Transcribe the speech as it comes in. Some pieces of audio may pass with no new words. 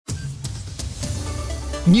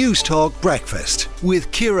News Talk Breakfast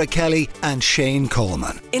with Ciara Kelly and Shane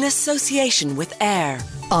Coleman. In association with AIR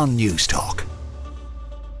On News Talk.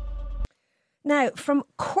 Now, from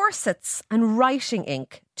corsets and writing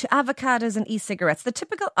ink to avocados and e-cigarettes, the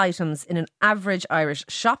typical items in an average Irish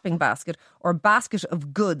shopping basket or basket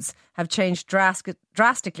of goods have changed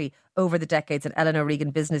drastically over the decades. And Ellen O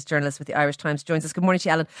Regan, business journalist with the Irish Times, joins us. Good morning to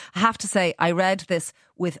you, Ellen. I have to say, I read this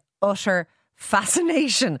with utter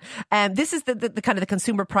fascination. This is the kind of the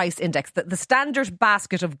consumer price index, the standard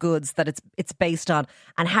basket of goods that it's based on,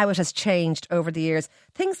 and how it has changed over the years.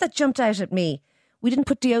 Things that jumped out at me. We didn't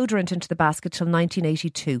put deodorant into the basket till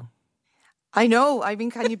 1982. I know. I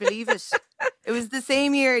mean, can you believe it? It was the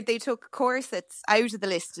same year they took corsets out of the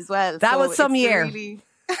list as well. That was some year. Really,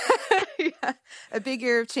 yeah, a big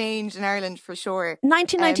year of change in Ireland for sure.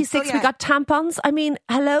 1996, we got tampons. I mean,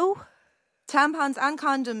 hello? Tampons and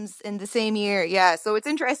condoms in the same year, yeah. So it's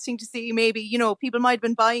interesting to see maybe, people might have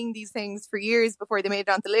been buying these things for years before they made it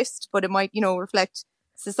on the list, but it might, reflect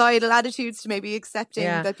societal attitudes to maybe accepting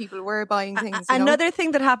that people were buying things. Another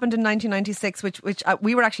thing that happened in 1996, which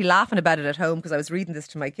we were actually laughing about it at home because I was reading this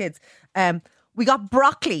to my kids. We got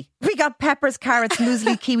broccoli. We got peppers, carrots,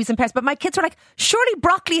 muesli, kiwis and pears. But my kids were like, surely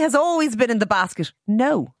broccoli has always been in the basket.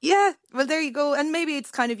 No. Yeah, well, there you go. And maybe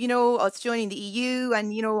it's kind of, us joining the EU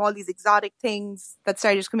and, all these exotic things that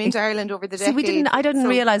started to come into Ireland over the decades. See, I didn't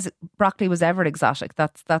realise broccoli was ever exotic.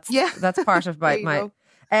 That's part of my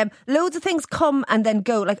loads of things come and then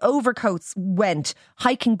go, like overcoats went,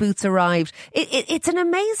 hiking boots arrived. It's an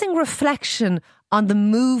amazing reflection on the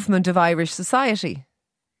movement of Irish society.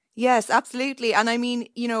 Yes, absolutely. And I mean,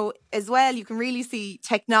 as well, you can really see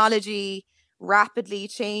technology rapidly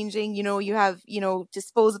changing. You have,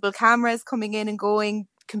 disposable cameras coming in and going,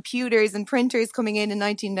 computers and printers coming in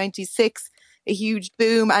 1996, a huge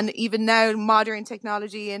boom. And even now, modern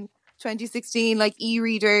technology in 2016, like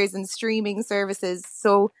e-readers and streaming services.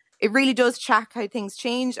 So it really does track how things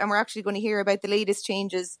change. And we're actually going to hear about the latest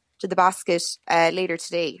changes to the basket later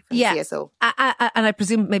today from the CSO. And I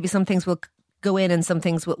presume maybe some things will go in and some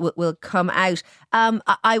things will come out.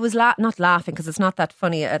 I was not laughing because it's not that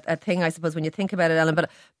funny a thing, I suppose, when you think about it, Ellen,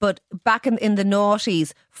 but back in the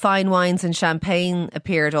noughties, fine wines and champagne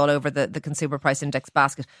appeared all over the consumer price index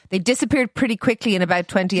basket. They disappeared pretty quickly in about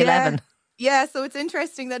 2011. Yeah, so it's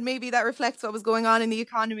interesting that maybe that reflects what was going on in the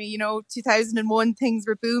economy. 2001, things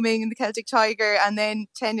were booming in the Celtic Tiger, and then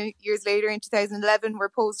 10 years later in 2011, we're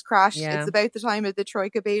post-crash. Yeah. It's about the time of the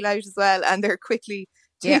Troika bailout as well, and they're quickly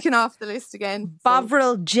taken off the list again.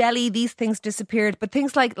 Bovril, jelly, these things disappeared. But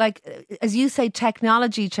things like as you say,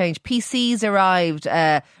 technology changed. PCs arrived,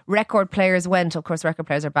 record players went. Of course, record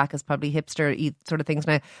players are back as probably hipster sort of things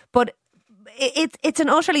now. But it's an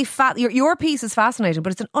utterly your piece is fascinating,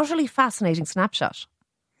 but it's an utterly fascinating snapshot.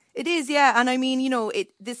 It is, yeah. And I mean,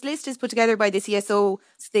 this list is put together by the CSO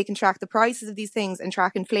so they can track the prices of these things and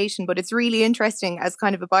track inflation. But it's really interesting as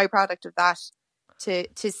kind of a byproduct of that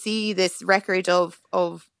to see this record of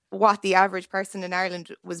what the average person in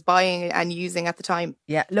Ireland was buying and using at the time.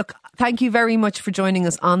 Yeah, look, thank you very much for joining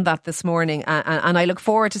us on that this morning, and I look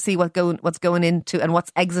forward to see what's going into and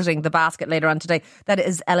what's exiting the basket later on today. That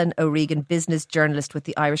is Ellen O Regan, business journalist with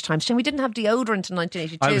the Irish Times. Shane, we didn't have deodorant in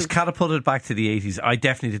 1982. I was catapulted back to the 80s. I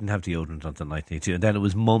definitely didn't have deodorant until 1982, and then it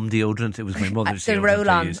was mum deodorant. It was my mother's the deodorant.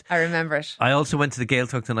 roll-on, I remember it. I also went to the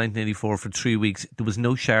Gaeltacht in 1984 for 3 weeks. There was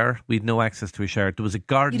no shower. We had no access to a shower. There was a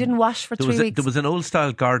garden. You didn't wash for 3 weeks? There was an old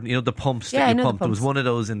style garden, the pumps. Yeah, pump. There was one of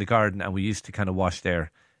those in the garden, and we used to kind of wash our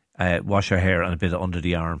hair and a bit under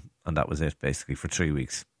the arm, and that was it basically for 3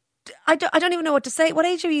 weeks. I don't even know what to say. What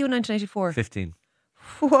age were you in 1984? 15.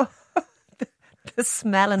 The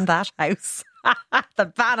smell in that house. The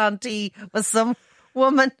ban on tea was some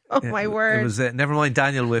woman. Oh my word! It was never mind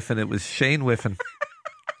Daniel whiffing. It was Shane whiffing.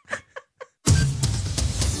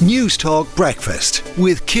 News Talk Breakfast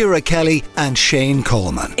with Ciara Kelly and Shane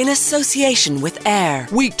Coleman. In association with AIR.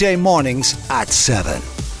 Weekday mornings at 7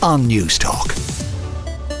 on News Talk.